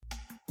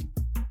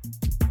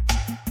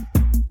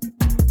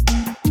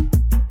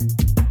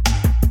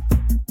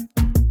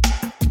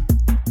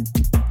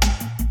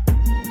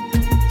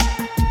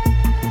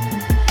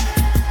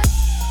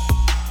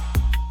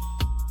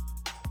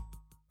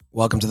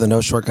Welcome to the No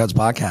Shortcuts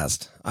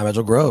podcast. I'm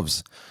Edgel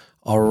Groves.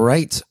 All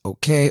right.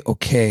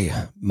 Okay.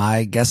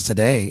 My guest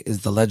today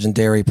is the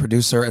legendary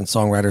producer and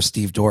songwriter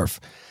Steve Dorff.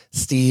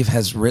 Steve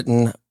has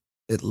written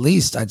at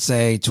least, I'd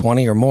say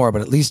 20 or more,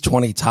 but at least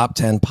 20 top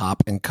 10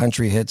 pop and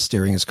country hits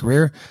during his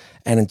career.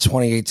 And in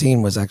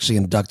 2018 was actually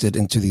inducted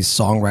into the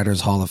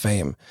Songwriters Hall of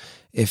Fame.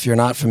 If you're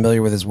not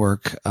familiar with his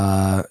work,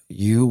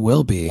 you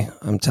will be.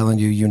 I'm telling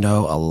you, you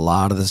know a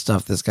lot of the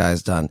stuff this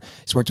guy's done.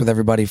 He's worked with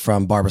everybody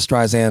from Barbra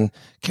Streisand,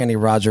 Kenny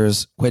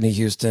Rogers, Whitney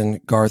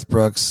Houston, Garth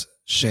Brooks,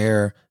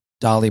 Cher,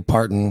 Dolly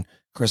Parton,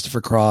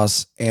 Christopher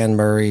Cross, Anne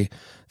Murray.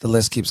 The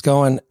list keeps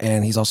going.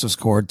 And he's also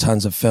scored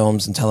tons of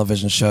films and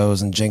television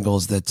shows and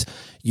jingles that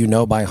you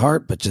know by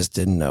heart, but just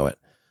didn't know it.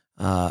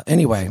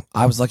 Anyway,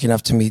 I was lucky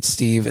enough to meet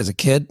Steve as a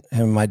kid.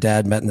 Him and my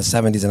dad met in the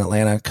 70s in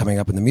Atlanta, coming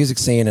up in the music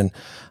scene. And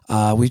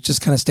we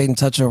just kind of stayed in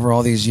touch over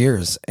all these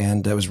years.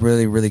 And it was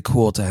really, really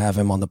cool to have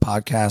him on the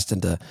podcast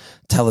and to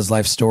tell his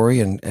life story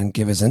and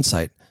give his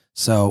insight.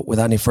 So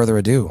without any further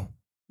ado,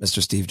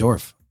 Mr. Steve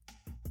Dorff.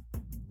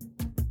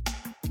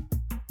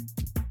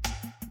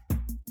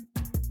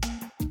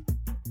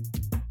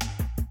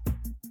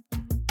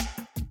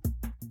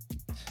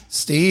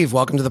 Steve,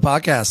 welcome to the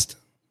podcast.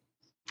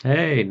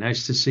 Hey,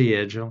 nice to see you,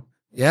 Edgel.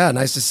 Yeah,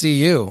 nice to see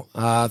you.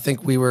 I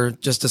think we were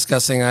just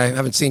discussing, I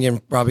haven't seen you in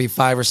probably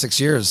 5 or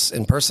 6 years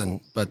in person,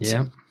 but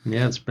yeah,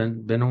 it's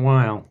been a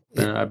while,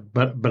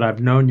 but I've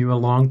known you a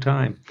long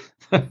time.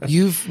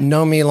 You've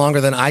known me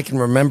longer than I can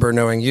remember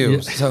knowing you. Yeah.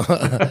 So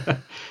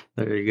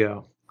there you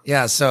go.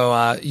 Yeah.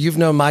 So you've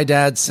known my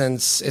dad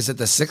since, is it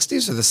the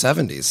 60s or the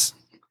 70s?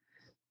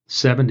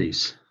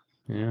 70s.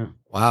 Yeah.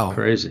 Wow.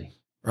 Crazy.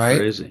 Right.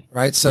 Crazy.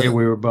 Right. So yeah,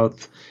 we were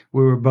both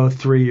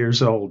 3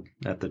 years old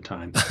at the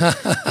time.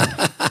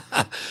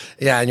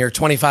 Yeah. And you're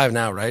 25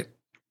 now, right?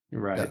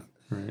 Right.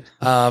 Yeah.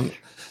 Right.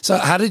 So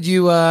how did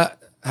you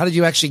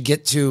actually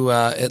get to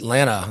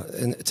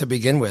Atlanta to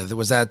begin with?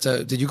 Was that,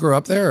 did you grow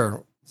up there,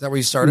 or is that where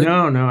you started?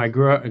 No. I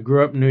grew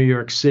up in New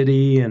York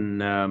City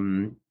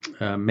and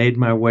made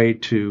my way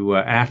to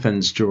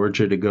Athens,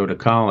 Georgia, to go to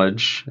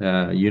college,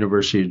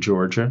 University of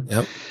Georgia.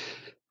 Yep.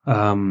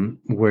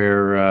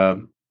 Where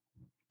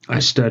I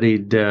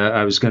studied,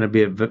 I was going to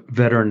be a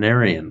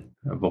veterinarian,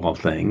 of all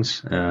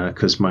things,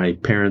 because my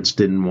parents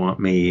didn't want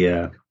me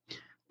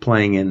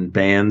playing in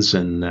bands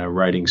and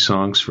writing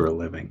songs for a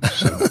living.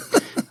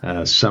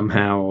 So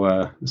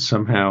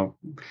somehow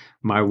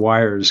my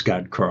wires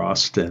got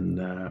crossed,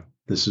 and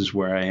this is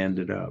where I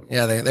ended up.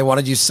 Yeah, they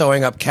wanted you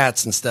sewing up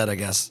cats instead, I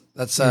guess.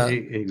 That's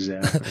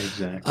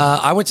exactly.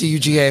 I went to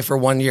UGA for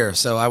 1 year,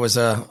 so I was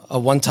a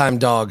one-time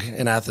dog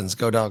in Athens.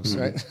 Go Dogs,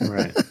 right?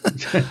 Right.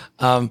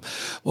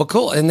 Well,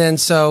 cool. And then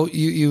so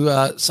you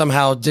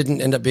somehow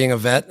didn't end up being a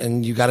vet,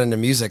 and you got into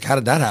music. How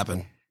did that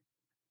happen?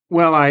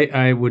 Well,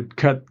 I would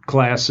cut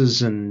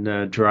classes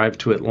and drive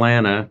to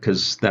Atlanta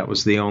because that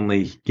was the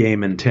only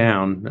game in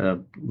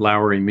town.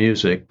 Lowry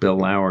Music, Bill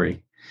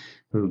Lowry,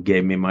 who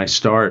gave me my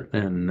start,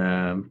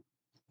 and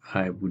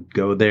I would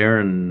go there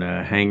and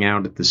hang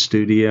out at the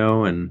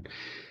studio and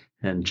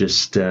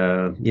just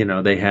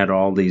they had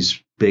all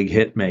these big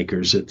hit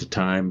makers at the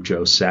time,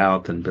 Joe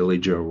South and Billy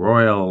Joe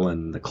Royal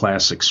and the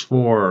Classics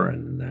 4,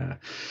 and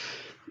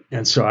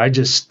so I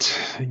just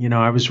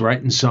I was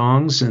writing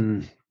songs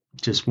and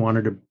just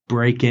wanted to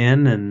break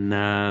in,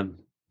 and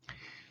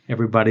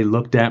everybody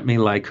looked at me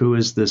like, who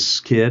is this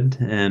kid?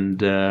 And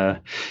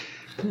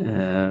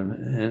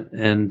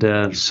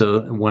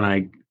so when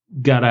I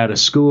got out of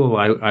school,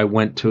 I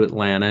went to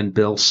Atlanta, and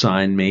Bill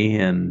signed me,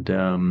 and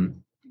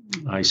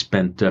I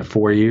spent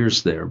 4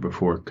 years there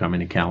before coming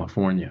to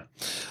California.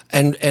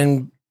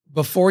 And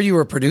before you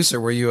were a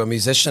producer, were you a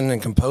musician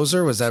and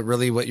composer? Was that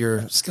really what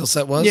your skill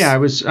set was? Yeah, I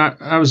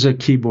was a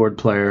keyboard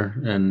player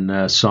and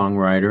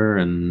songwriter,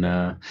 and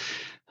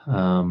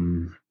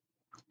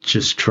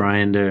just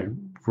trying to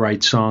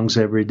write songs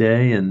every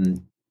day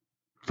and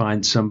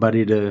find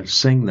somebody to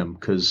sing them,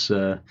 because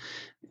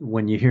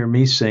when you hear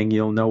me sing,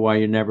 you'll know why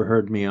you never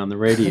heard me on the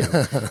radio.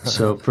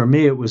 So for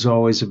me, it was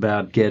always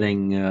about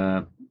getting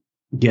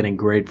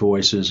great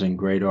voices and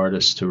great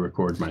artists to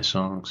record my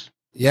songs.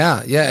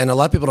 Yeah. And a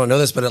lot of people don't know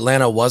this, but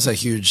Atlanta was a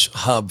huge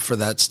hub for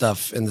that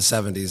stuff in the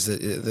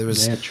 70s. There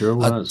was,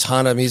 a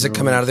ton of music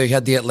coming out of there. You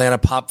had the Atlanta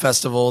Pop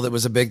Festival that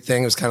was a big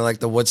thing. It was kind of like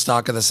the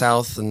Woodstock of the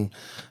South, and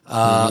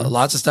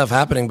lots of stuff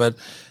happening. But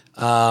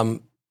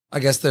I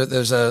guess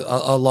there's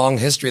a long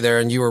history there,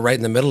 and you were right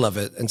in the middle of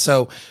it. And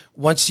so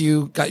once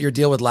you got your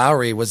deal with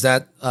Lowry, was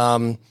that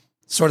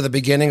sort of the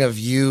beginning of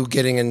you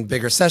getting in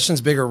bigger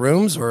sessions, bigger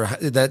rooms, or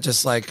did that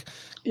just like...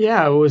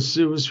 Yeah, it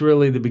was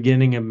really the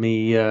beginning of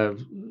me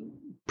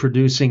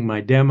producing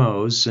my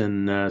demos,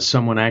 and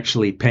someone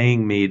actually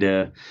paying me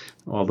to,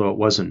 although it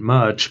wasn't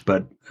much,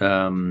 but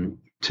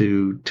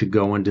to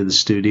go into the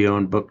studio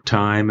and book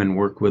time and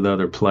work with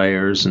other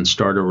players and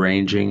start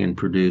arranging and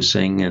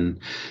producing, and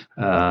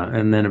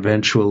then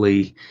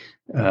eventually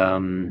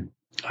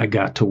I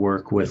got to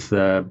work with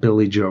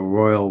Billy Joe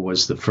Royal.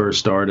 Was the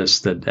first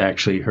artist that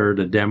actually heard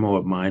a demo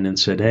of mine and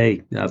said,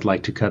 "Hey, I'd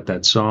like to cut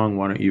that song.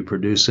 Why don't you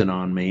produce it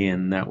on me?"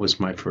 And that was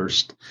my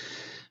first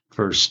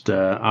first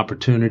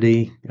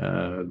opportunity,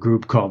 a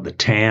group called the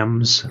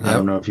Tams. Yep. I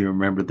don't know if you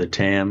remember the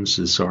Tams,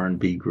 this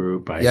R&B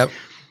group. I Yep.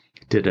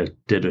 did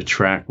a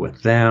track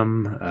with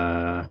them,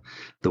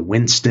 the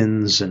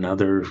Winstons,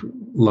 another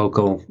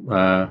local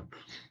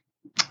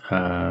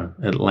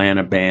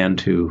Atlanta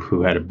band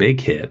who had a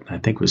big hit. I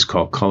think it was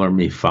called "Color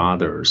Me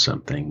Father" or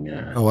something.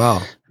 Oh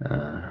wow!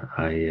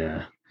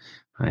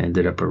 I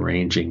ended up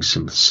arranging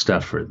some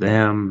stuff for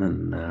them,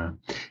 and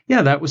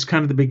that was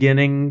kind of the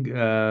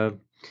beginning.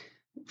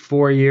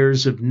 4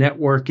 years of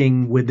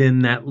networking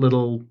within that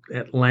little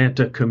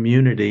Atlanta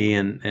community,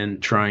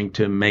 and trying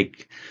to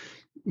make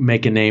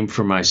a name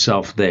for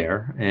myself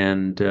there,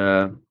 and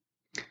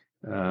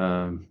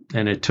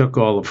it took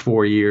all of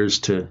 4 years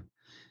to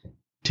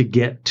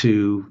get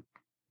to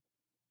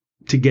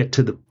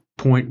the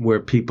point where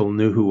people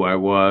knew who I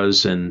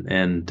was, and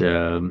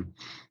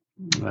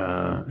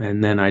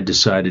then I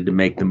decided to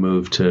make the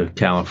move to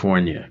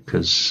California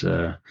because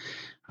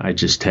I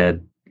just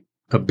had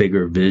a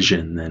bigger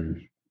vision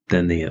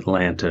than the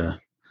Atlanta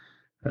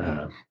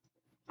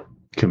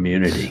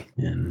community.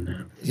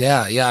 And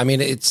yeah. I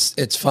mean,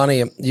 it's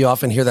funny. You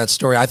often hear that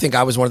story. I think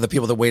I was one of the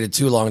people that waited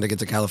too long to get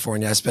to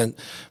California. I spent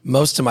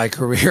most of my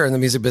career in the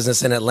music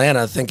business in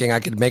Atlanta, thinking I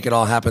could make it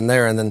all happen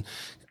there, and then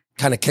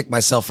kind of kicked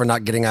myself for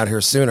not getting out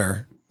here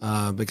sooner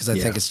because I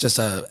think it's just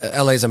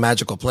LA is a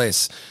magical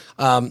place.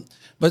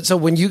 But so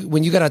when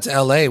you got out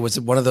to LA, was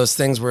it one of those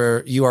things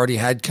where you already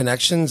had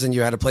connections and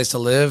you had a place to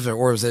live,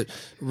 or was it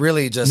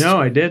really just? No,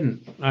 I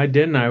didn't.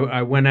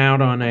 I went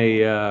out on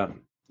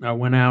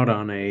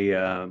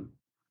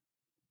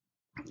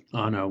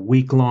a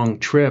week-long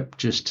trip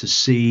just to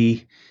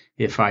see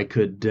if I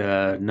could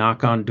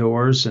knock on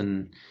doors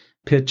and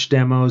pitch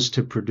demos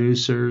to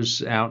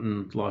producers out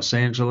in Los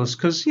Angeles.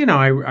 Because,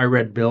 I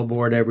read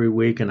Billboard every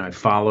week and I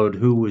followed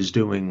who was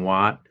doing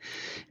what.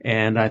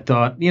 And I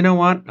thought, you know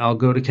what, I'll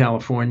go to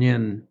California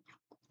and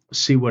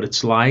see what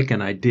it's like.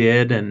 And I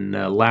did. And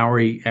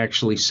Lowry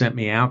actually sent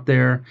me out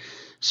there,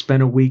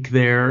 spent a week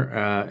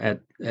there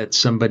at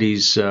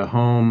somebody's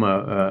home,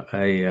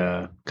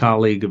 a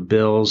colleague of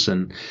Bill's,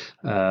 and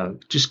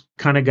just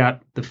kind of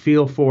got the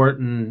feel for it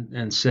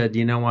and said,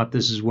 you know what,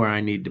 this is where I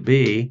need to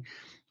be.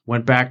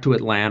 Went back to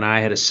Atlanta.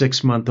 I had a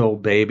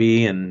 6-month-old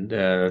baby, and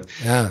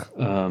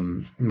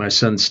my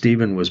son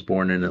Steven was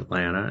born in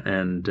Atlanta,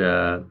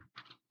 and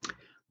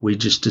we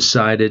just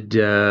decided,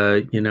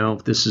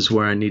 this is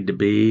where I need to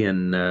be.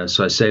 And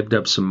so I saved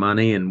up some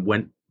money and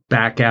went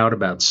back out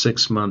about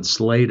 6 months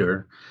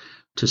later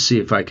to see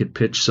if I could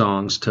pitch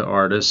songs to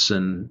artists,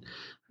 and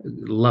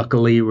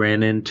luckily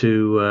ran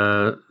into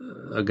a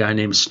guy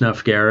named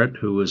Snuff Garrett,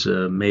 who was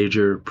a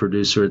major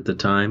producer at the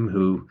time,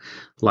 who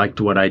liked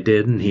what I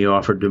did, and he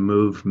offered to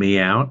move me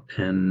out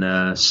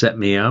and set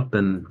me up,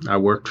 and I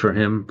worked for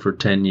him for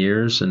 10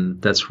 years, and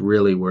that's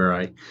really where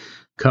I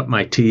cut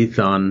my teeth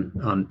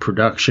on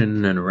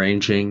production and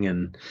arranging,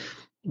 and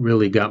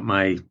really got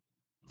my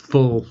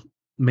full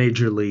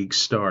major league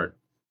start.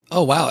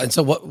 Oh wow! And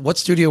so, what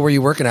studio were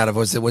you working out of?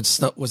 Was it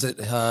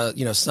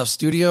Snuff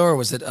Studio, or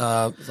was it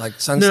like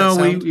Sunset No,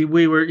 Sound?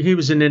 we were. He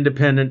was an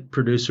independent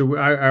producer.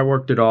 I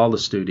worked at all the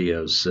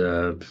studios: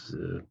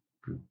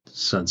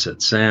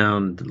 Sunset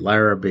Sound,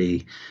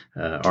 Larrabee,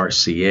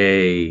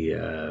 RCA,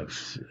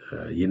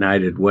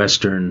 United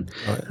Western,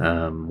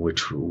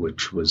 which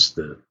was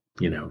the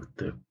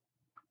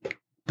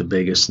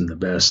biggest and the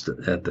best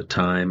at the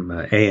time.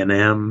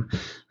 A&M.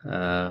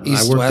 I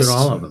worked West. at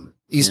all of them.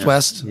 East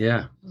West.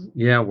 Yeah,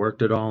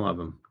 worked at all of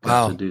them.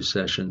 Got to do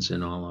sessions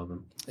in all of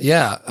them.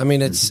 Yeah, I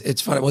mean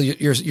it's funny. Well,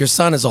 your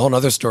son is a whole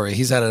other story.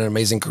 He's had an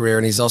amazing career,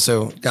 and he's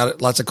also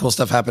got lots of cool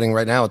stuff happening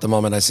right now at the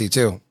moment. I see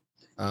too.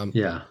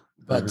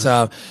 But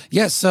so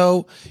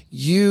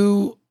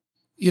you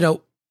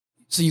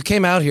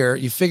came out here,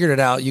 you figured it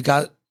out, you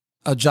got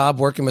a job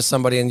working with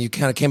somebody, and you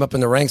kind of came up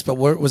in the ranks. But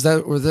was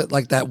it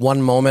like that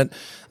one moment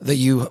that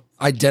you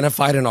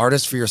identified an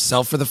artist for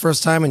yourself for the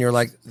first time, and you're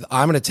like,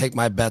 I'm going to take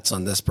my bets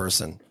on this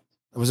person?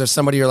 Was there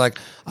somebody you're like,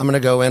 I'm going to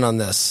go in on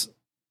this?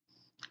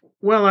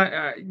 Well,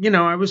 I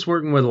was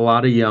working with a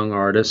lot of young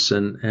artists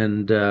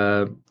and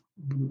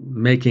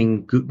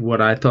making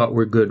what I thought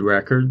were good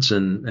records,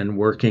 and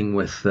working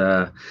with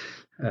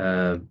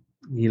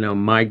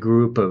my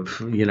group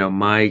of,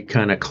 my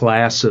kind of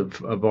class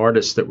of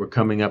artists that were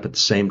coming up at the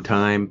same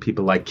time.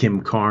 People like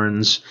Kim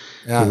Carnes,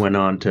 who went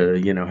on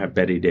to, have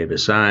Betty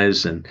Davis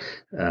Eyes, and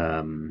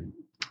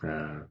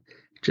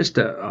just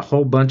a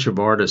whole bunch of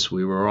artists.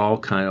 We were all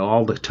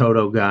the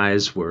Toto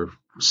guys were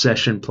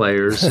session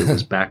players. It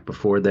was back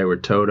before they were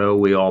Toto.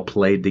 We all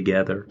played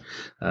together.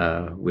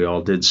 We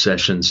all did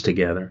sessions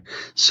together.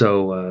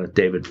 So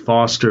David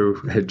Foster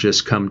had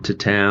just come to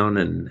town,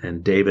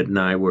 and David and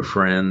I were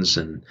friends,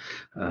 and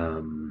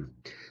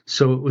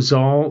so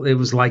it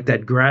was like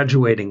that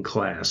graduating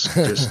class,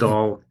 just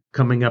all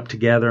coming up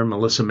together.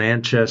 Melissa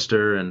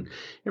Manchester and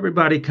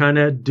everybody kind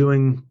of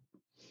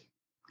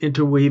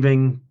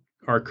interweaving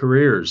our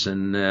careers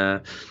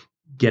and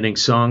getting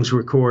songs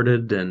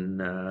recorded,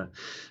 and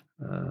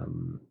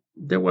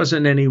there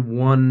wasn't any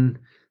one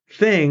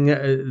thing,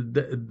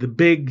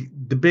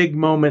 the big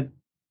moment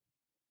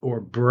or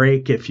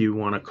break, if you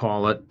want to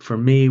call it, for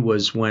me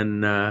was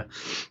when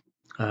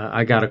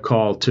I got a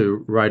call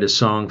to write a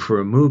song for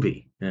a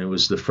movie. And it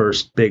was the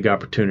first big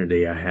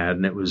opportunity I had,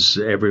 and it was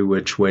Every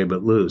Which Way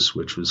But Loose,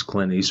 which was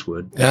Clint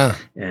Eastwood. Yeah.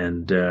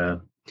 And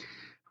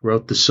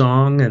wrote the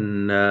song,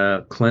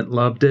 and Clint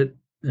loved it,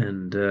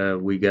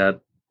 and we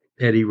got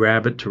Eddie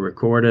Rabbitt to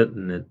record it,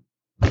 and it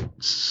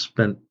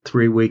spent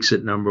 3 weeks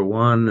at number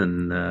one,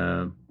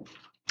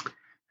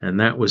 and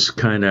that was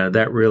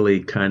really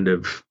kind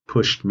of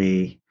pushed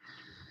me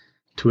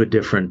to a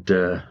different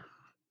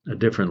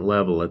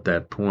level at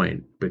that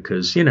point,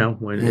 because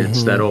when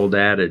it's that old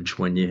adage,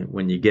 when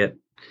you get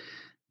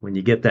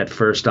that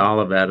first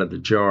olive out of the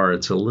jar,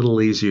 it's a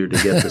little easier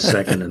to get the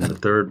second and the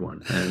third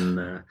one.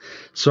 And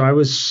so I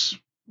was,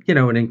 it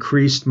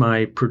increased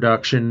my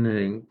production,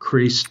 it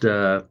increased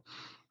the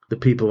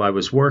people I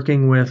was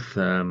working with.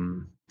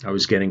 I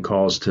was getting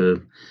calls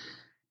to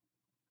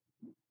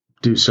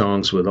do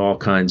songs with all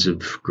kinds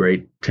of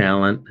great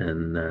talent,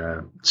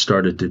 and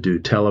started to do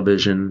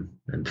television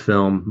and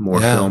film, more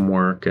film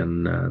work,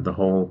 and the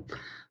whole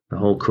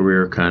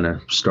career kind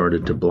of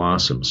started to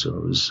blossom. So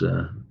it was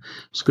a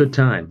good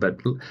time.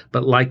 But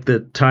like the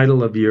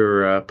title of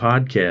your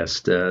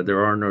podcast,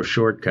 there are no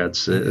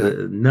shortcuts.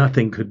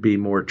 Nothing could be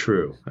more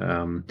true.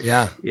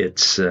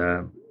 It's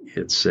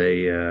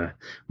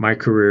my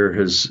career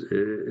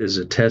is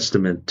a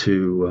testament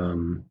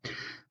to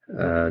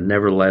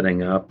never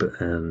letting up,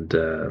 and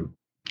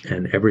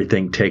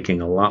everything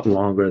taking a lot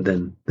longer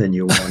than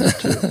you wanted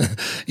to.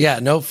 Yeah,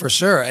 no, for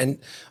sure. And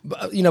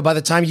by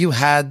the time you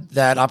had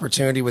that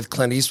opportunity with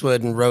Clint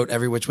Eastwood and wrote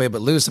Every Which Way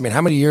But Loose, I mean,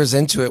 how many years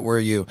into it were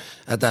you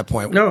at that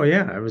point? No,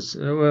 yeah, I was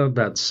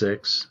about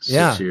six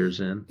years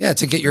in. Yeah,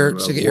 to get your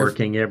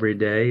working every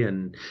day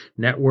and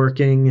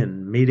networking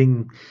and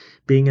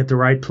being at the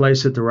right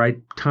place at the right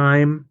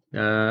time.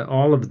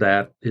 All of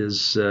that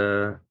is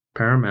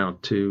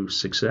paramount to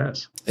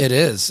success. It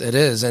is.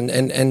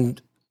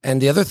 And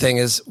the other thing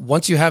is,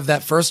 once you have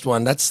that first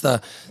one, that's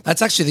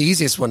actually the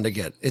easiest one to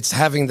get. It's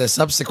having the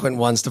subsequent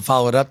ones to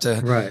follow it up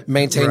to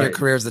maintain your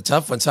career is the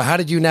tough one. So how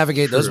did you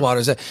navigate those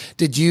waters?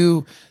 Did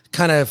you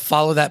kind of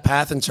follow that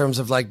path in terms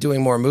of like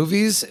doing more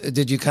movies?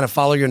 Did you kind of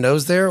follow your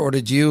nose there, or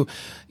did you,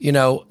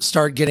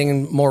 start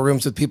getting more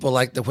rooms with people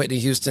like the Whitney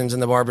Houstons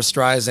and the Barbra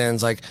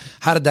Streisands? Like,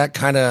 how did that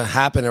kind of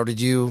happen, or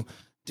did you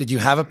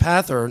have a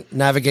path or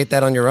navigate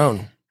that on your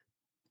own?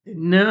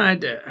 No,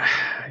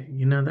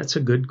 that's a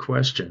good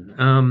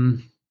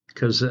question.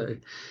 Because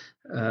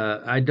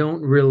I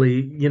don't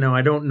really,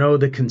 I don't know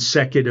the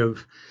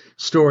consecutive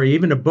story.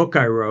 Even a book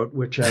I wrote,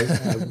 which I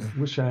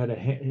wish I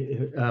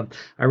had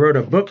I wrote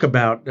a book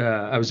about.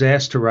 I was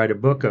asked to write a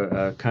book,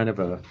 kind of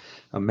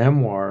a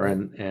memoir,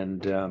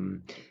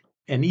 and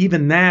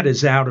even that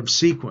is out of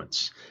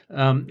sequence.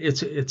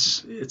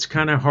 It's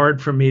kind of hard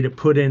for me to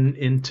put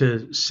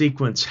into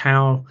sequence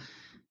how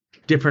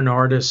different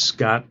artists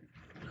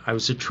I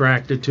was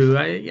attracted to.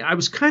 I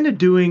was kind of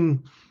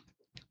doing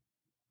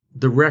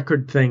the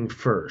record thing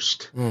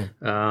first.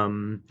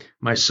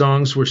 My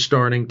songs were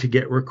starting to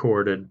get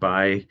recorded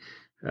by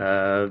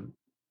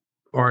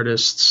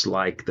artists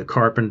like the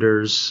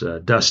Carpenters,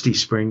 Dusty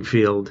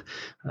Springfield.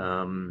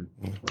 I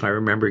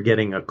remember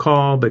getting a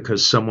call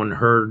because someone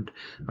heard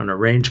an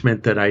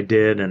arrangement that I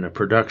did and a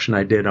production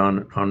I did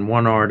on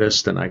one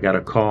artist, and I got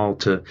a call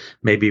to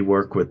maybe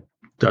work with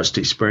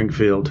Dusty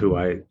Springfield, who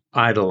I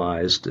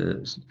idolized,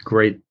 a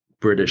great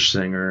British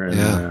singer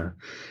and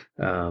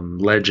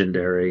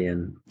legendary,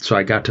 and so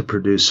I got to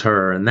produce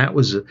her, and that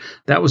was a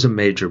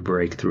major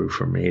breakthrough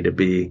for me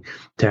to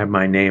have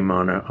my name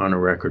on a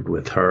record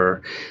with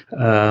her.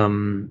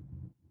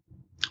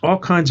 All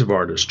kinds of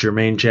artists,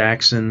 Jermaine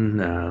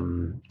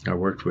Jackson. I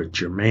worked with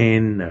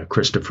Jermaine,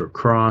 Christopher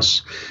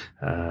Cross,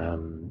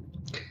 and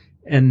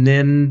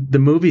then the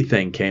movie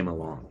thing came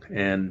along,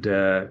 and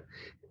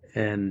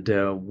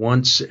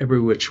once Every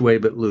Which Way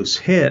But Loose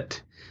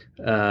hit,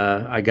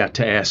 I got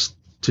to ask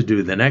to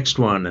do the next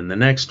one and the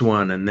next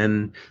one, and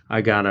then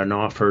I got an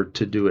offer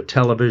to do a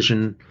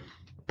television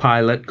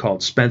pilot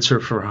called Spencer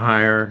for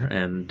Hire,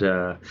 and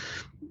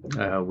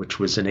which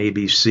was an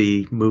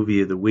ABC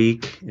Movie of the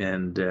Week,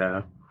 and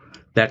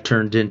that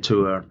turned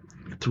into a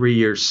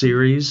 3-year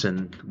series.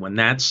 And when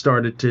that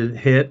started to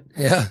hit,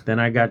 then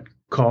I got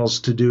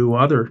calls to do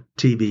other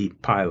TV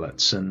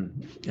pilots,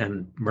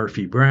 and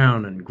Murphy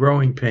Brown and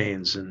Growing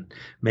Pains and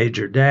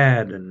Major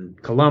Dad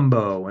and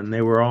Columbo, and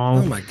they were all,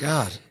 oh my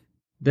God,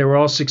 they were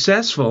all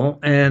successful.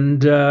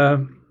 And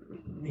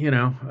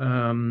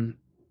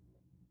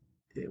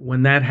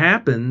when that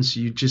happens,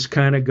 you just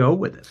kind of go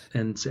with it,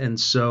 and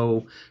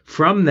so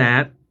from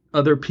that,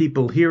 other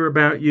people hear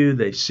about you,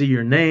 they see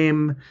your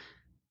name.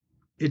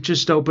 It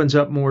just opens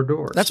up more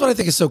doors. That's what I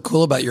think is so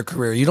cool about your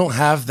career. You don't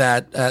have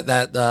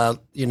that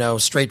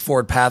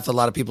straightforward path a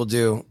lot of people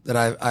do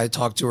that I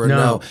talk to or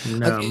know.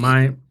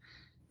 No,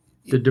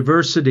 the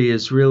diversity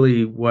is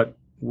really what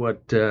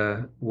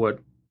I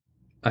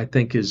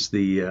think is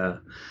the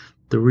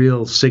the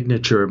real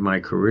signature of my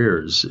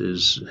career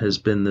has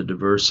been the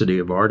diversity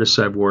of artists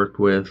I've worked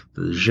with,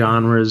 the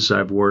genres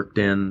I've worked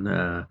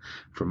in,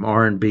 from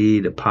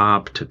R&B to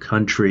pop to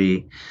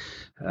country,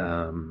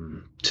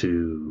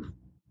 to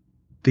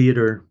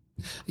theater,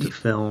 to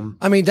film.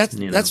 I mean,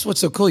 that's what's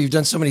so cool. You've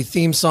done so many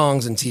theme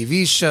songs and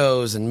TV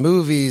shows and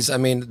movies. I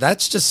mean,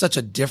 that's just such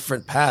a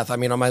different path. I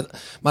mean, on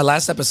my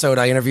last episode,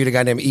 I interviewed a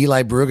guy named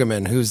Eli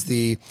Brueggemann, who's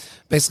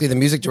basically the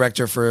music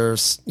director for,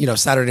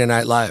 Saturday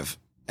Night Live.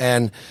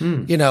 And,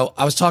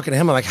 I was talking to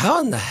him. I'm like,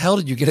 how in the hell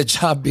did you get a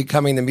job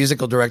becoming the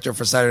musical director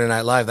for Saturday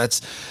Night Live?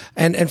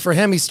 And for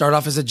him, he started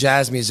off as a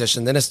jazz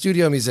musician, then a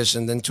studio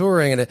musician, then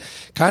touring, and it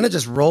kind of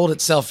just rolled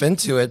itself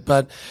into it.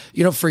 But,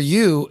 for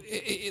you,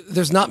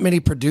 there's not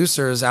many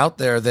producers out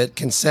there that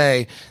can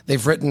say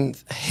they've written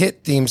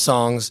hit theme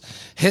songs,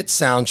 hit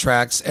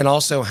soundtracks, and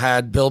also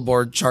had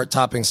Billboard chart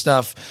topping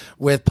stuff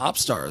with pop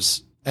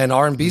stars and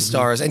R&B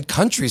stars and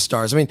country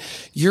stars. I mean,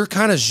 you're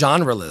kind of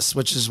genreless,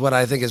 which is what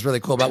I think is really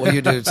cool about what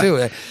you do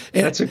too.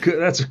 That's a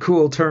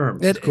cool term.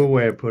 It's a cool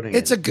way of putting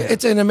it.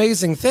 It's an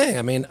amazing thing.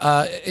 I mean,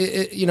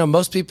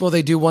 most people,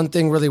 they do one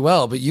thing really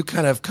well, but you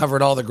kind of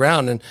covered all the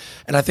ground. And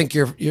I think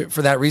you're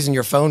for that reason,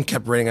 your phone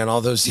kept ringing on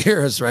all those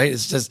years, right?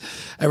 It's just,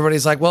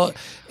 everybody's like, well,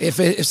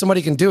 if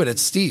somebody can do it,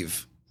 it's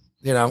Steve,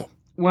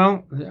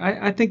 Well,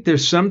 I think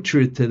there's some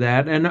truth to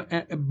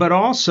that. But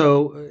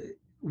also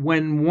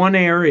when one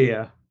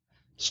area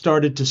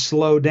started to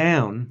slow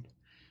down,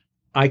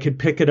 I could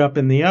pick it up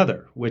in the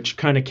other, which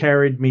kind of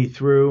carried me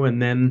through. And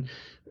then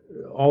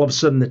all of a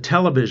sudden the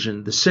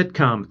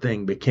sitcom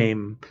thing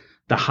became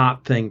the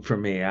hot thing for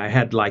me. I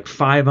had like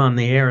 5 on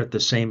the air at the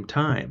same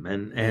time.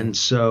 And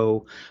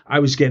so I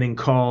was getting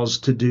calls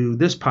to do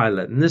this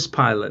pilot,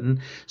 and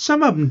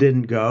some of them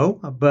didn't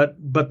go, but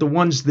the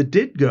ones that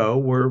did go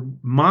were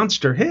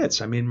monster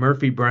hits. I mean,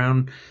 Murphy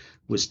Brown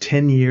was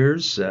 10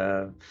 years,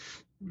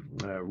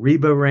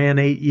 Reba ran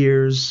 8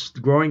 years.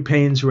 Growing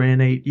Pains ran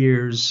 8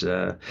 years.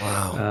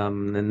 Wow.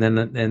 And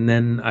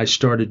then I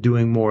started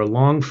doing more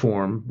long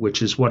form,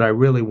 which is what I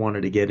really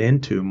wanted to get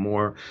into,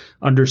 more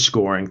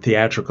underscoring,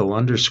 theatrical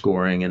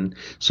underscoring. And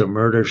so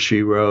Murder,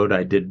 She Wrote,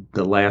 I did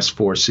the last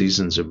 4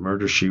 seasons of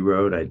Murder, She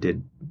Wrote. I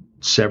did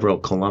several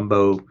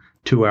Columbo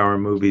 2-hour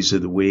movies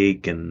of the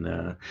week.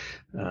 And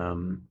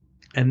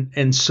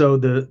so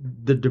the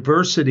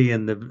diversity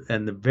and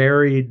the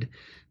varied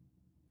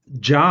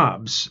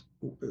jobs,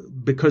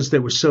 because they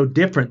were so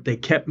different, they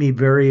kept me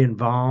very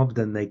involved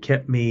and they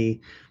kept me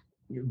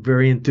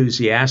very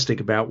enthusiastic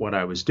about what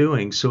I was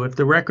doing. So if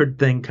the record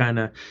thing kind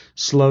of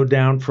slowed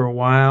down for a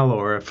while,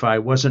 or if I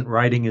wasn't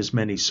writing as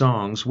many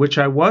songs, which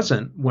I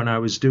wasn't when I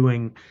was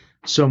doing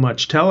so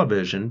much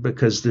television,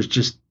 because there's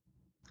just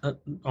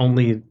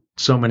only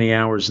so many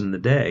hours in the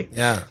day.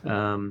 Yeah.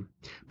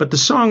 But the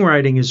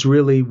songwriting is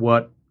really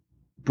what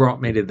brought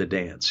me to the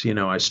dance.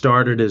 I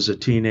started as a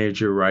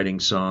teenager writing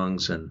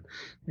songs, and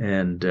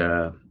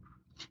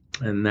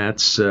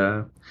that's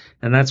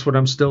what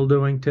I'm still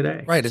doing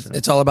today. Right.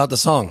 It's all about the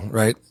song,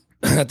 right?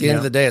 At the end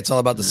of the day, it's all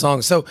about the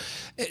song. So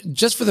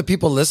just for the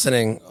people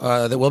listening,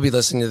 that will be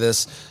listening to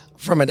this,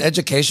 from an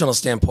educational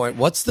standpoint,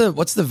 what's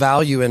the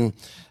value in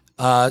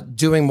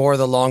doing more of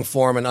the long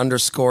form and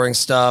underscoring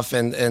stuff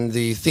and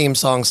the theme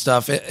song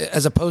stuff,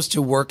 as opposed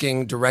to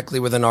working directly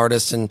with an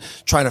artist and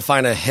trying to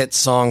find a hit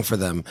song for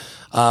them,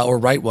 or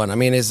write one? I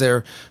mean, is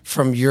there,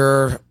 from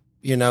your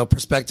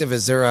perspective,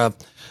 is there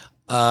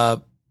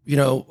a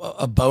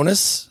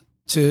bonus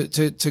to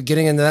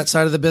getting into that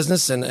side of the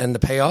business and the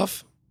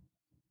payoff?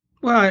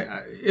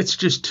 Well, it's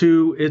just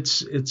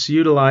it's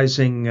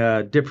utilizing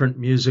different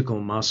musical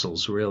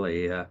muscles,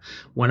 really.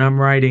 When I'm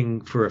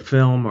writing for a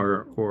film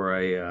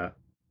or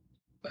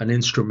an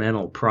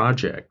instrumental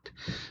project,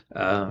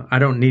 I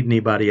don't need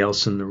anybody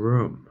else in the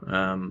room.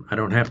 I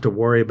don't have to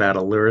worry about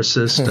a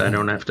lyricist. I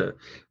don't have to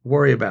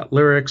worry about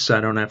lyrics.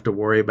 I don't have to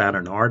worry about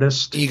an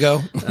artist.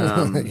 Ego.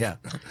 Yeah.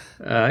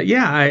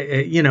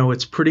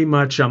 It's pretty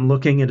much, I'm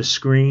looking at a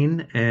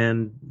screen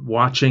and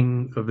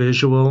watching a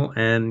visual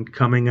and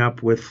coming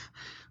up with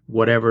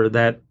whatever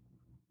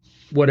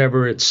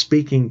it's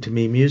speaking to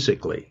me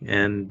musically.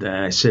 And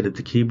I sit at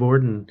the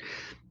keyboard and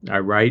I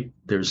write.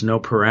 There's no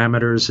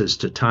parameters as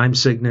to time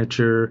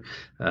signature,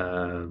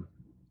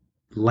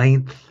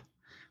 length.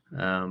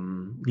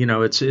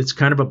 It's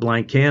kind of a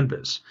blank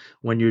canvas.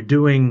 When you're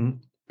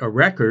doing a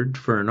record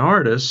for an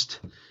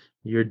artist,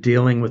 you're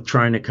dealing with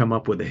trying to come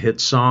up with a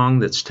hit song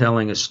that's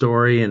telling a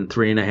story in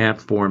 3.5,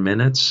 4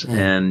 minutes,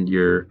 and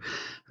you're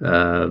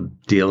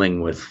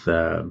dealing with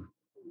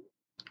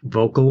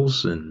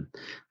vocals and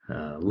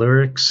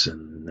lyrics,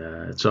 and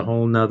it's a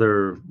whole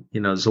nother,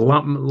 there's a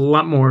lot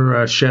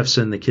more chefs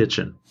in the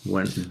kitchen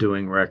when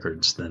doing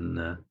records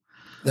than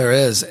there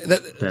is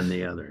than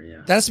the other.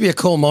 Yeah, that has to be a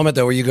cool moment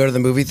though, where you go to the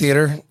movie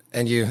theater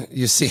and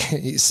you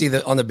see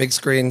that on the big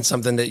screen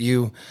something that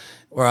you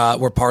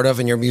were part of,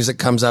 and your music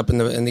comes up in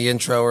the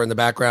intro or in the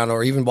background,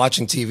 or even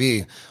watching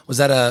TV. Was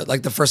that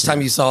like the first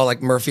time you saw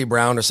like Murphy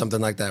Brown or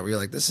something like that, where you're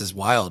like, this is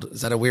wild?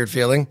 Is that a weird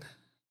feeling?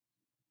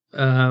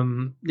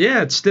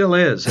 Yeah, it still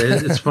is.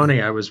 It's funny.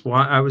 I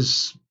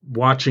was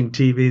watching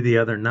TV the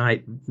other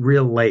night,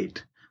 real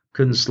late,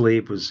 couldn't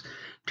sleep, was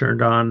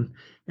turned on,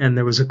 and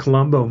there was a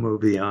Columbo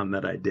movie on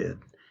that I did.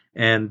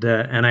 And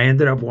I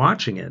ended up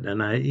watching it,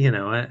 and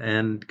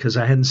and because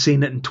I hadn't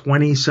seen it in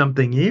 20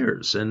 something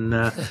years, and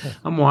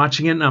I'm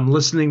watching it and I'm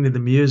listening to the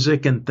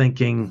music and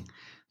thinking,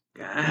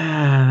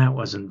 that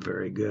wasn't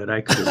very good. I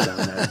could have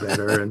done that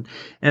better.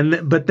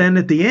 But then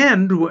at the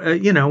end,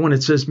 when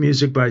it says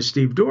music by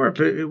Steve Dorff,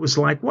 it was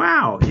like,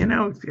 wow,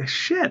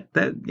 shit,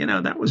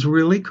 that was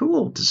really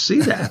cool to see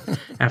that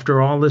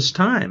after all this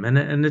time,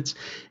 and it's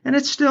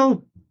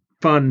still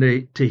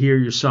fun to hear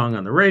your song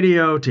on the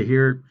radio, to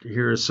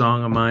hear a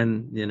song of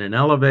mine in an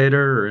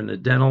elevator or in a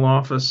dental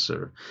office,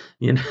 or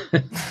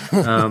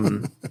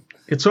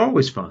it's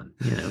always fun.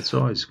 It's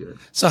always good.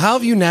 So how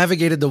have you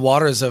navigated the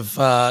waters of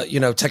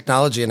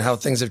technology and how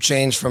things have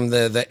changed from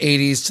the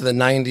 80s to the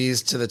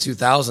 90s to the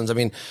 2000s? I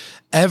mean,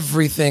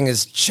 everything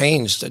has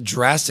changed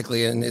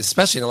drastically, and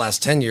especially in the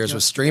last 10 years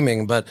with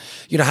streaming. But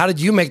how did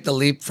you make the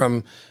leap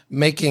from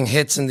making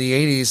hits in the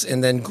 80s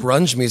and then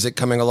grunge music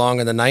coming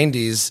along in the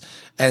 90s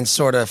and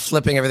sort of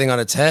flipping everything on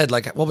its head?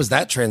 Like, what was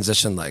that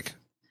transition like?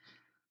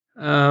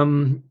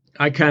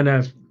 I kind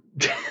of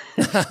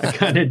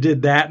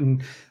did that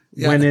and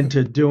went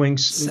into doing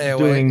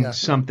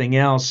something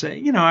else.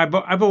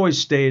 I've always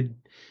stayed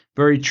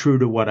very true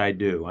to what I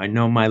do. I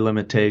know my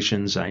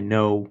limitations. I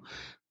know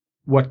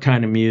what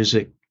kind of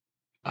music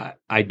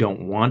I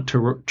don't want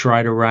to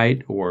try to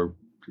write or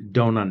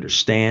don't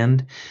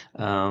understand.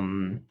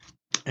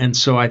 And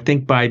so I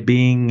think by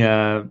being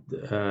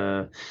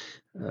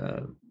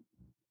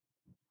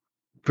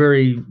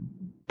very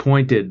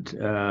pointed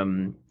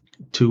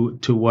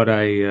to what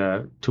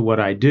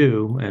I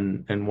do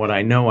and what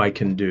I know I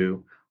can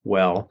do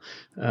well,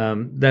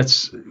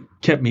 that's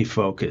kept me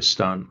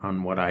focused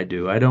on what I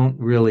do. I don't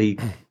really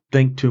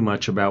think too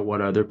much about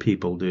what other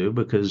people do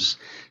because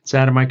it's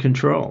out of my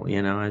control.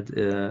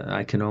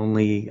 I can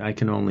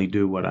only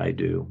do what I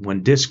do.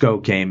 When disco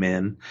came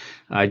in,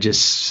 I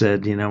just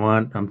said, you know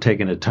what, I'm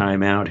taking a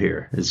time out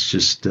here. It's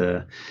just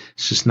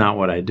not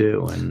what I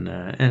do.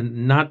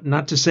 And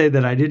not to say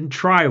that I didn't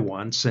try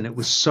once and it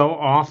was so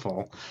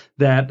awful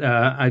that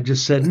I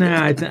just said,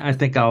 nah, I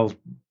think I'll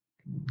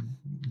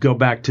go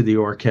back to the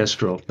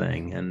orchestral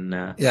thing. And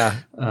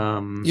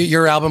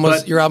your album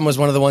was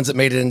one of the ones that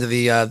made it into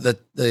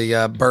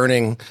the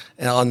burning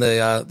on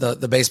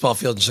the baseball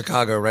field in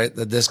Chicago, right?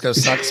 The disco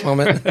sucks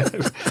moment.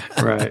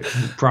 Right,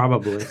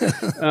 probably.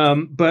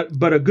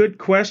 But a good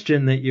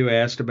question that you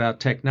asked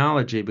about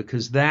technology,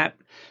 because that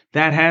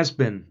has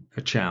been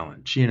a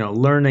challenge.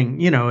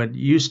 Learning. It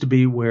used to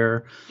be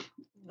where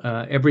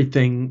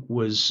everything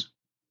was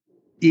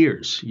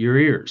your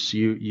ears.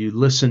 You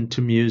listened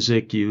to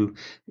music. You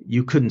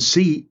couldn't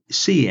see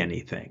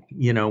anything.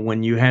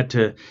 When you had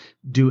to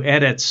do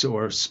edits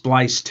or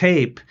splice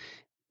tape,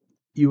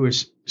 you were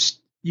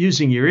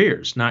using your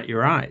ears, not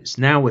your eyes.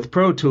 Now with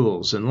Pro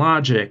Tools and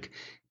Logic,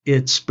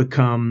 it's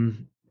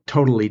become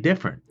totally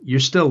different.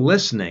 You're still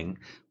listening,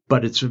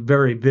 but it's a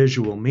very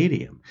visual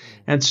medium.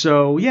 And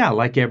so,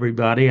 like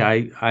everybody,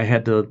 I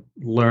had to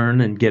learn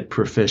and get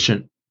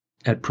proficient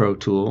at Pro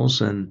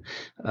Tools, and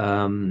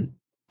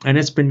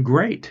it's been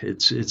great.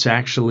 It's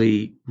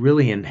actually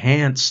really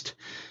enhanced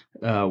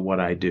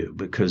what I do,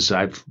 because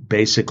I've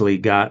basically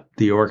got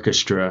the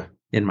orchestra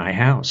in my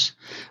house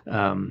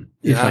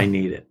if I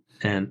need it,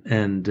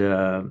 and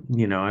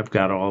I've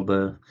got all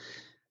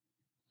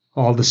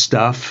the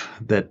stuff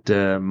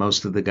that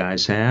most of the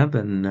guys have,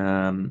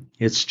 and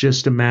it's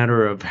just a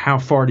matter of how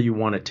far do you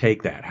want to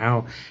take that?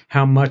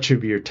 How much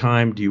of your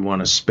time do you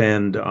want to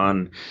spend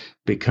on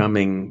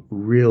becoming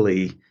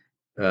really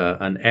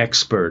an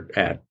expert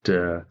at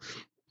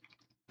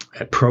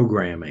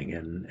programming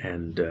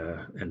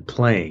and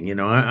playing?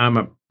 I'm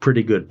a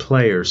pretty good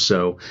player,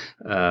 so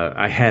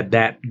I had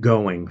that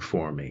going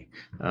for me.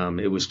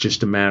 It was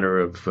just a matter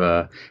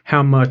of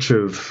how much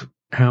of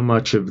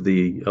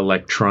the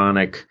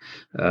electronic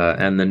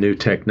and the new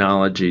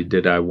technology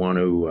did I want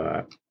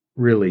to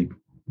really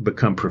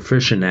become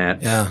proficient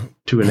at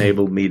to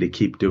enable me to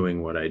keep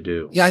doing what I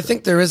do. Yeah, I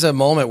think there is a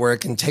moment where it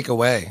can take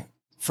away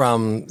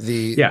from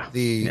the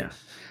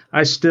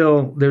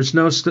there's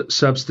no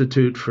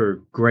substitute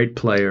for great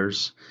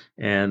players,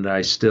 and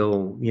I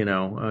still,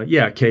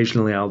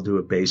 occasionally I'll do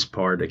a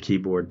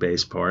keyboard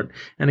bass part,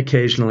 and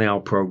occasionally I'll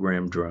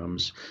program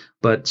drums,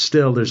 but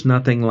still there's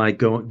nothing like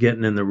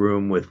getting in the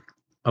room with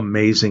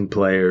amazing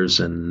players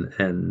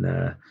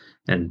and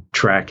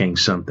tracking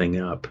something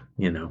up,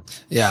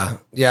 Yeah.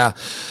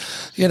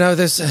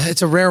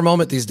 It's a rare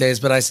moment these days,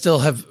 but I still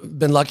have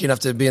been lucky enough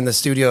to be in the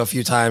studio a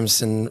few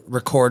times and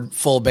record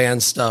full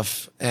band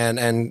stuff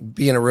and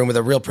be in a room with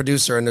a real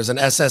producer, and there's an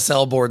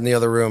SSL board in the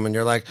other room, and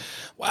you're like,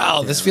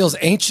 wow, this feels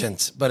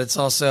ancient, but it's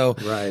also,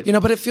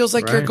 but it feels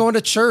like you're going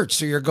to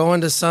church or you're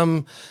going to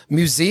some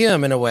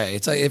museum in a way.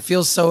 It's like, it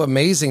feels so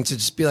amazing to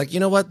just be like, you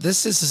know what,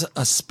 this is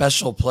a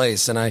special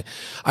place. And I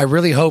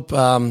really hope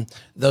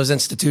those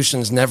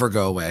institutions never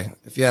go away.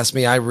 If you ask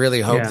me, I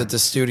really hope that the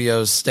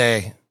studios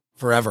stay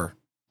forever.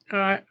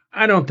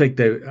 I don't think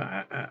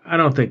I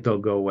don't think they'll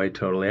go away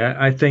totally.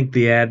 I think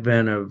the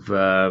advent of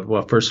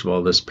well, first of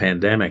all, this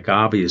pandemic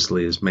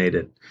obviously has made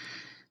it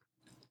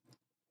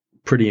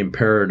pretty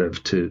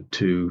imperative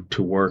to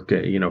work.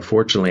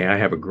 Fortunately, I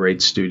have a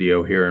great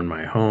studio here in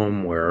my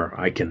home where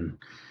I can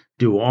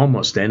do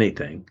almost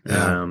anything.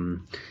 Yeah.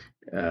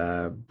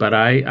 But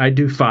I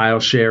do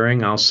file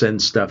sharing. I'll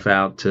send stuff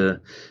out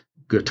to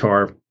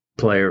guitar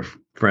player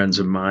friends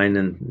of mine,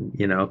 and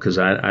because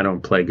I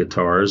don't play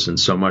guitars, and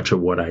so much of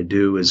what I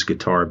do is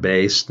guitar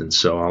based, and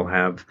so I'll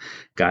have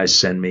guys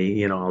send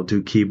me, I'll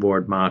do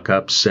keyboard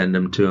mock-ups, send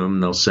them to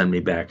them, they'll send me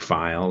back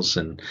files,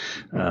 and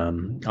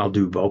I'll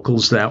do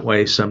vocals that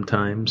way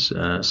sometimes.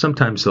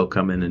 Sometimes they'll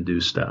come in and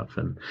do stuff,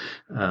 and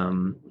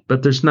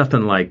but there's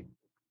nothing like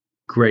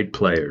great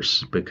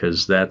players,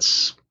 because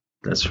that's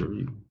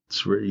you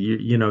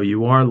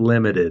are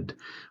limited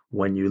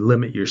when you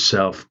limit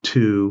yourself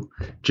to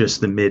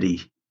just the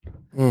MIDI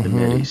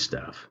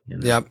stuff.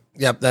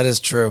 Yep, that is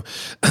true.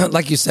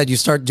 Like you said, you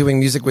start doing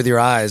music with your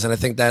eyes, and I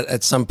think that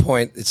at some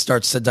point it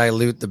starts to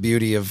dilute the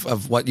beauty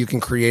of what you can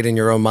create in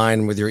your own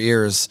mind with your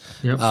ears.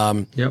 Yep.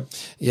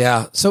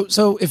 Yeah.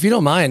 So if you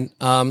don't mind,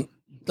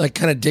 like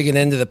kind of digging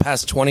into the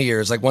past 20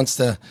 years, like once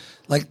the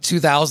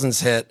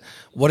 2000s hit,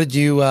 what did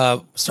you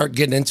start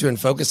getting into and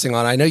focusing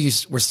on? I know you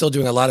were still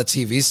doing a lot of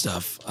TV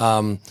stuff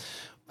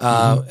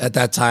at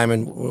that time,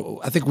 and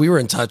I think we were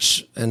in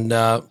touch, and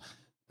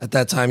at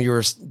that time you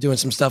were doing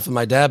some stuff with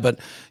my dad, but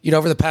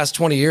over the past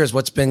 20 years,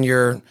 what's been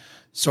your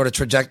sort of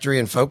trajectory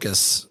and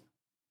focus?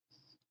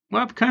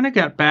 Well, I've kind of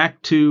got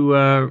back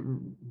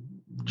to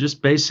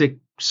just basic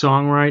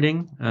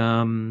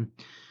songwriting,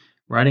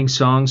 writing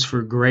songs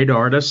for great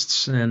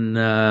artists, and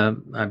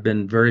I've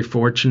been very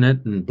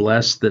fortunate and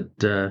blessed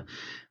that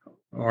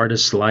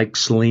artists like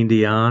Celine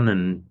Dion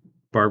and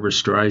Barbra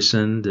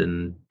Streisand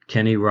and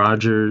Kenny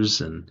Rogers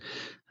and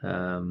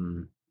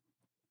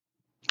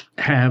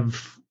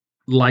have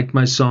liked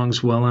my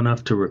songs well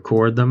enough to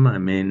record them. I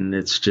mean,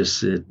 it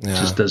just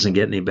doesn't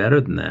get any better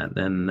than that.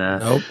 And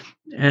Nope.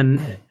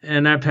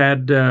 and I've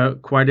had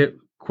quite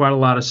a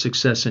lot of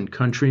success in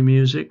country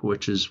music,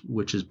 which has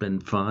been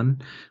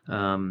fun.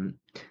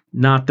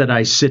 Not that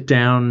I sit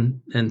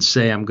down and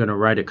say I'm going to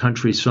write a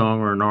country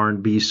song or an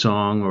R&B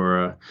song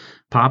or a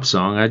pop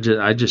song.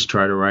 I just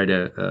try to write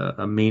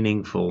a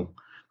meaningful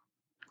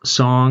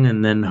song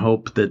and then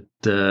hope that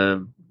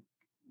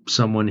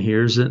someone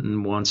hears it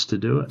and wants to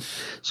do it.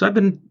 So I've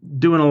been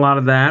doing a lot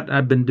of that.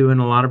 I've been doing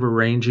a lot of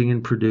arranging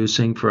and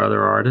producing for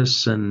other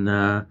artists,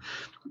 and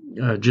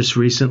just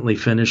recently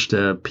finished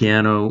a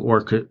piano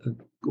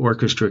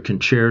orchestra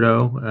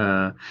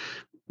concerto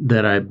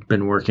that I've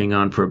been working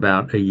on for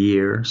about a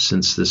year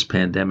since this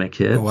pandemic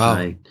hit. Oh, wow.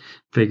 I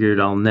figured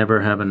I'll never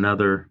have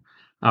another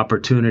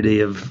opportunity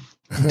of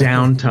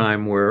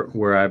downtime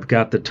where I've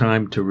got the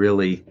time to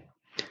really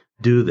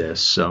do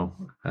this. So,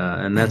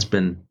 and that's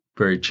been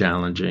very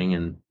challenging,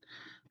 and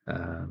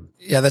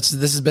this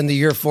has been the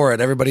year for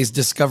it. Everybody's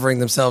discovering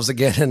themselves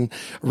again and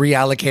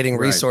reallocating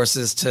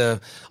resources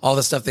to all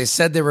the stuff they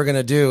said they were going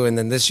to do, and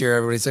then this year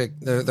everybody's like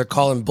they're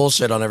calling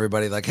bullshit on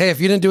everybody. Like, hey, if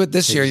you didn't do it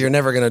this year, you're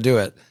never going to do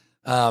it.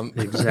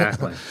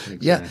 Exactly.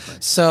 Yeah.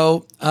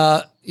 So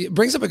it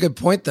brings up a good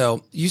point,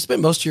 though. You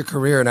spent most of your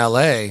career in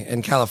LA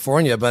and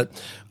California, but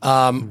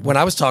when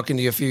I was talking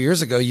to you a few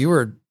years ago, you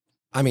were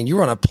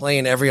on a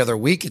plane every other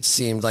week, it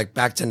seemed like,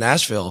 back to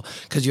Nashville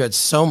because you had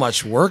so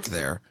much work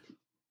there.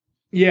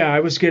 Yeah, I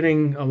was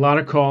getting a lot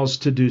of calls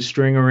to do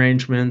string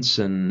arrangements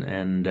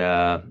and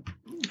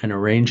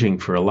arranging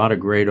for a lot of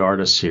great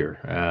artists here.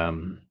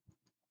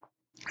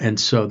 And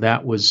so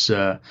that was,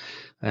 and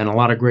a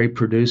lot of great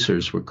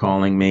producers were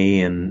calling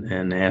me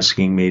and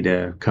asking me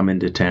to come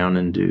into town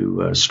and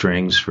do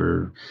strings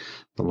for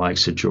the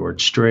likes of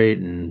George Strait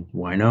and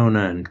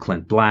Wynonna and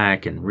Clint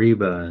Black and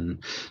Reba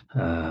and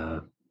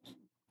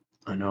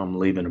I know I'm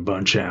leaving a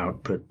bunch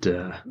out, but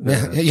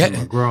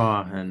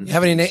McGraw and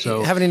have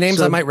any names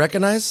I might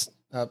recognize?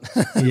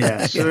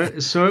 Yeah,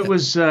 so it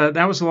was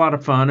that was a lot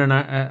of fun, and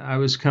I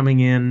was coming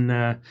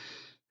in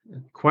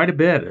quite a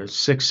bit,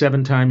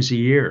 6-7 times a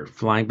year,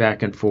 flying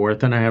back and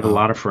forth, and I have a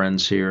lot of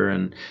friends here,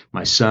 and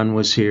my son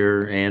was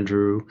here,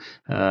 Andrew,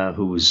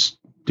 who was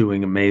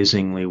doing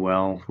amazingly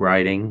well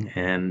writing,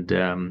 and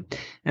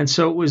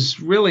so it was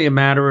really a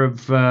matter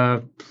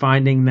of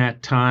finding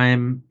that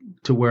time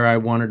to where I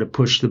wanted to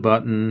push the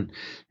button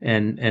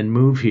and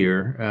move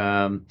here.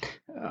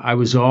 I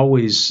was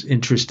always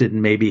interested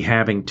in maybe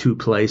having two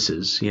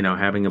places,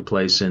 having a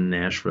place in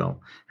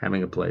Nashville,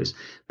 having a place,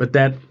 but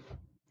that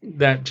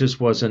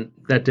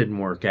didn't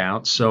work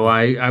out. So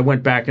I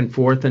went back and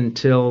forth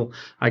until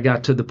I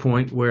got to the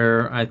point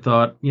where I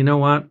thought, you know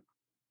what?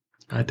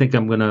 I think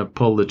I'm going to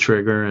pull the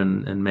trigger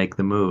and make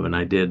the move. And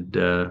I did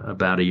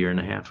about a year and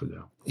a half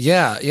ago.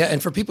 Yeah. Yeah.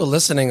 And for people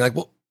listening, like,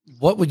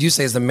 what would you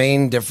say is the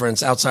main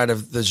difference outside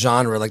of the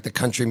genre, like the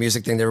country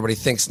music thing that everybody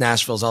thinks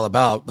Nashville's all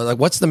about? But like,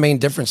 what's the main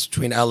difference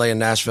between LA and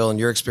Nashville in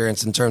your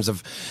experience in terms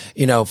of,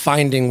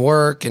 finding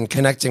work and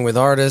connecting with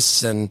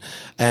artists and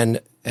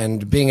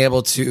being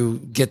able to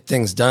get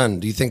things done?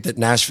 Do you think that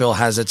Nashville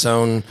has its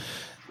own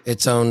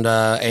its own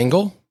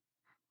angle?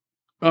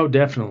 Oh,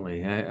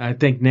 definitely. I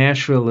think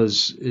Nashville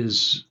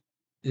is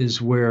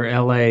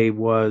where LA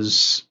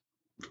was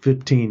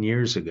 15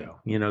 years ago.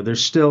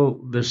 There's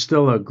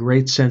still a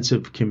great sense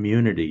of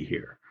community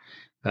here,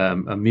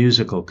 a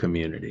musical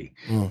community.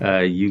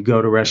 You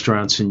go to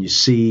restaurants and you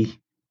see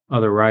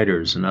other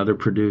writers and other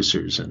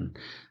producers, and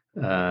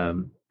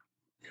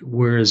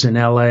whereas in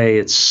LA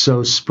it's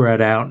so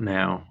spread out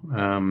now.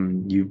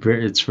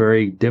 It's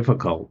very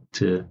difficult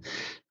to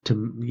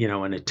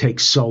and it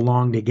takes so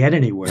long to get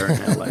anywhere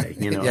in LA.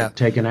 Yeah. It'd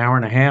take an hour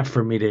and a half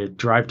for me to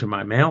drive to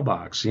my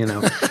mailbox.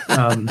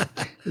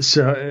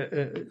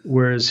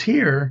 Whereas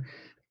here,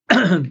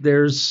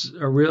 there's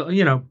a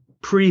real,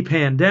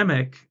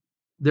 pre-pandemic,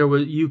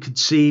 you could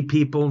see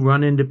people,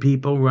 run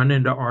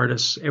into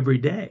artists every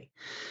day,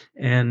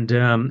 and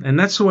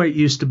that's the way it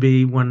used to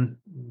be when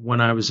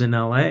I was in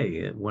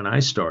LA. When I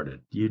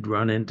started, you'd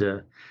run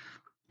into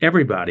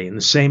everybody in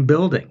the same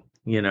building.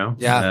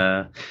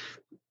 Yeah.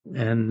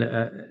 And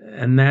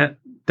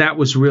that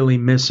was really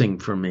missing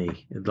for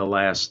me the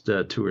last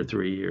 2 or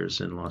 3 years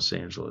in Los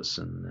Angeles,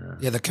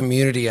 and the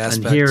community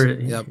aspect. And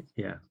here,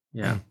 yep.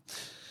 Yeah.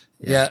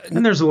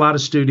 And there's a lot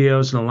of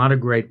studios and a lot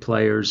of great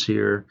players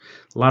here,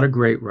 a lot of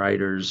great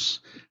writers.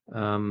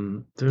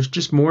 There's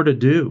just more to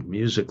do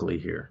musically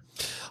here.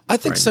 I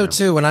think so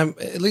too. When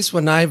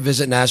I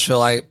visit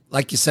Nashville,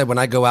 like you said, when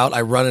I go out, I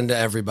run into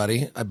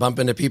everybody. I bump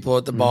into people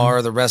at the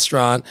bar, the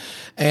restaurant,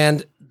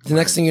 and the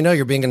next thing you know,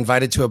 you're being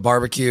invited to a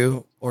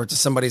barbecue or to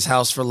somebody's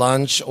house for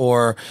lunch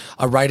or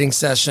a writing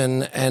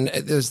session. And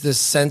there's this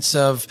sense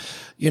of,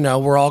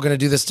 we're all going to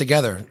do this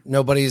together.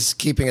 Nobody's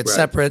keeping it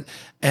separate.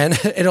 And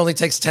it only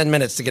takes 10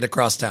 minutes to get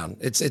across town.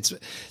 It's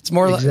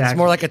more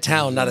like a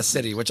town, not a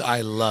city, which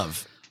I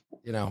love,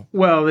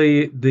 Well,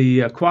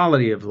 the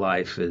quality of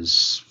life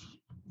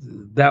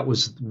that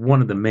was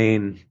one of the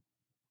main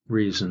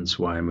reasons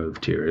why I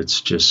moved here. It's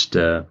just,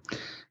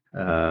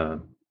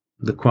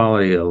 the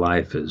quality of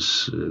life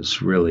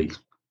is really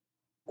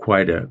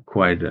quite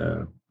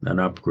an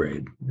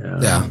upgrade.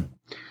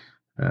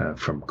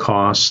 From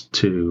cost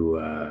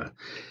to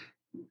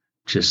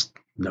just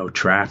no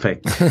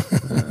traffic,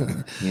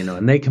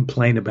 and they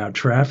complain about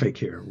traffic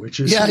here,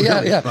 which is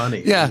really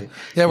funny.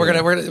 We're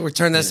gonna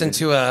turn this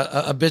into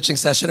a bitching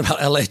session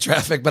about LA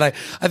traffic, but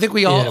I think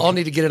we all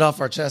need to get it off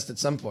our chest at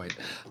some point.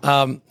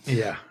 But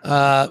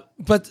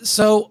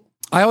so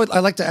I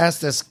like to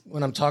ask this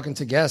when I'm talking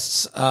to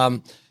guests.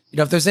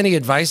 If there's any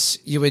advice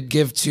you would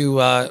give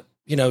to,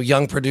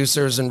 young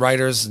producers and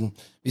writers and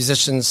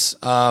musicians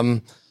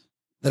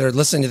that are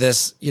listening to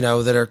this,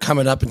 that are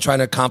coming up and trying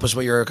to accomplish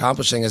what you're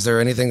accomplishing, is there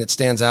anything that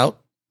stands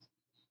out?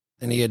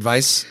 Any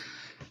advice?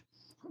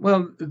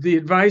 Well, the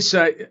advice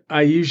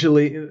I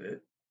usually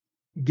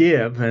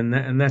give,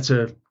 and that's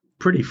a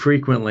pretty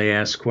frequently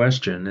asked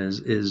question,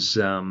 is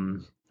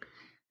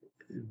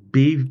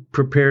be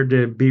prepared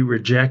to be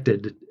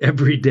rejected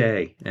every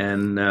day.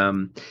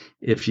 And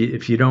if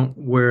you don't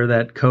wear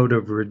that coat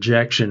of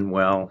rejection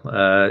well,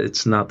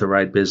 it's not the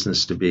right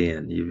business to be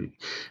in. You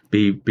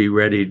be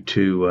ready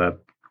to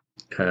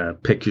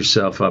pick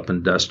yourself up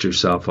and dust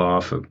yourself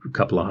off a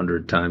couple of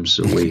hundred times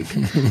a week,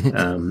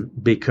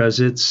 because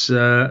it's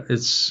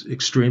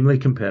extremely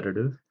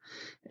competitive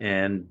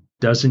and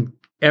doesn't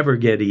ever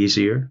get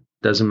easier.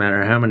 Doesn't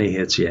matter how many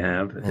hits you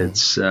have.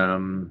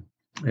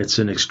 It's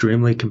an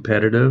extremely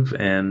competitive,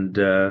 and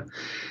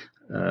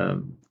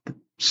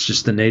it's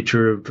just the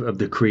nature of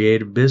the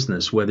creative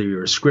business. Whether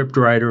you're a script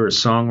writer, a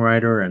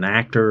songwriter, an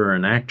actor, or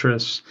an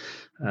actress,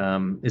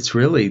 it's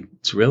really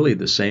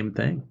the same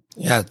thing.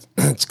 Yeah,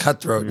 it's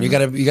cutthroat. Mm-hmm.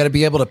 You gotta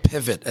be able to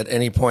pivot at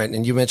any point.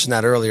 And you mentioned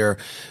that earlier.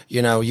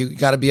 You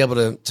got to be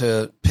able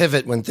to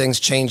pivot when things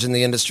change in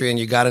the industry, and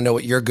you got to know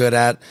what you're good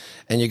at,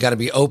 and you got to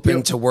be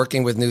open to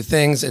working with new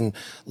things and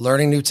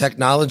learning new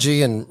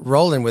technology and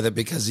rolling with it,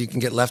 because you can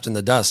get left in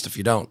the dust if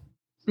you don't.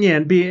 Yeah,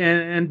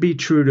 and be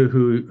true to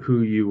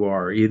who you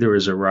are, either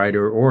as a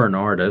writer or an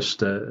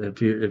artist.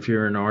 If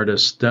you're an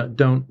artist,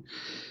 don't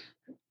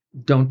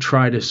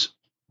try to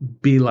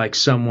be like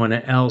someone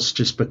else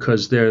just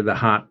because they're the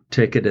hot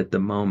ticket at the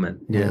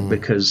moment. Yeah,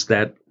 because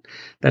that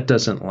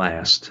doesn't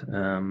last.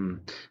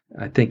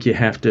 I think you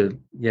have to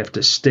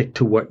stick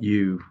to what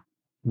you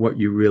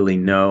really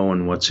know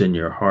and what's in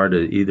your heart,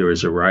 either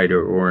as a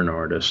writer or an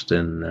artist,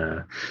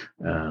 and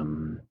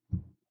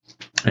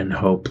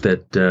hope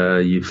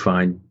that you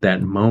find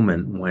that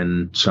moment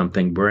when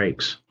something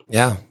breaks.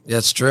 Yeah,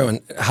 that's true.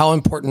 And how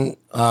important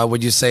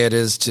would you say it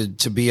is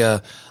to be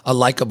a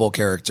likable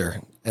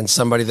character and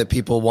somebody that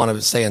people want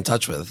to stay in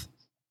touch with?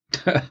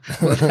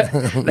 Well,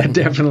 that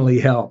definitely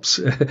helps.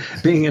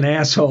 Being an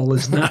asshole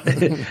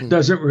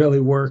doesn't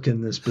really work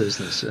in this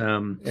business.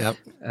 No,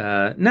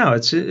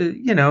 it's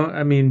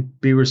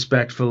be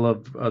respectful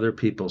of other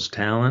people's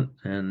talent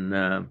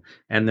and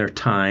their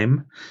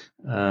time.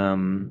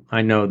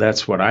 I know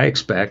that's what I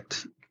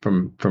expect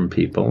from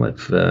people.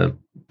 If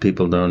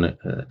people don't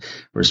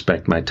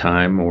respect my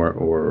time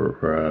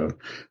or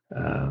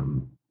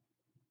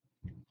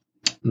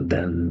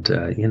then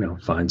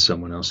find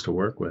someone else to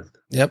work with.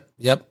 Yep.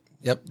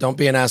 Yep. Don't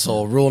be an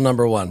asshole. Rule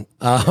number one.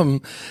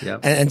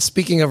 Yep. And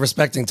speaking of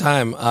respecting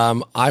time,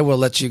 I will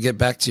let you get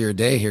back to your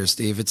day here,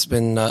 Steve. It's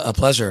been a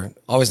pleasure.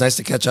 Always nice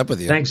to catch up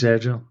with you. Thanks,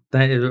 Edgel.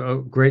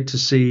 Great to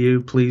see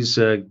you. Please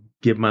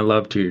give my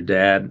love to your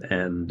dad,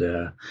 and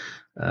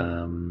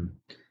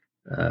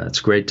it's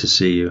great to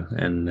see you.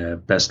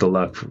 And best of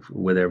luck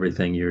with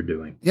everything you're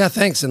doing. Yeah,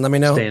 thanks. And let me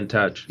know. Stay in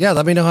touch. Yeah,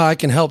 let me know how I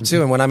can help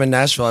too. And when I'm in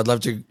Nashville, I'd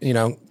love to,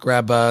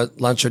 grab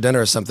lunch or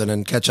dinner or something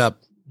and catch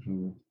up.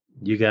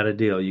 You got a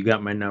deal. You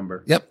got my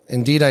number. Yep,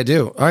 indeed I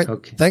do. All right.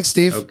 Okay. Thanks,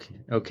 Steve.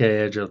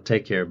 Okay, Edgel.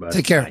 Take care, buddy.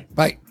 Take care.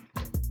 Bye.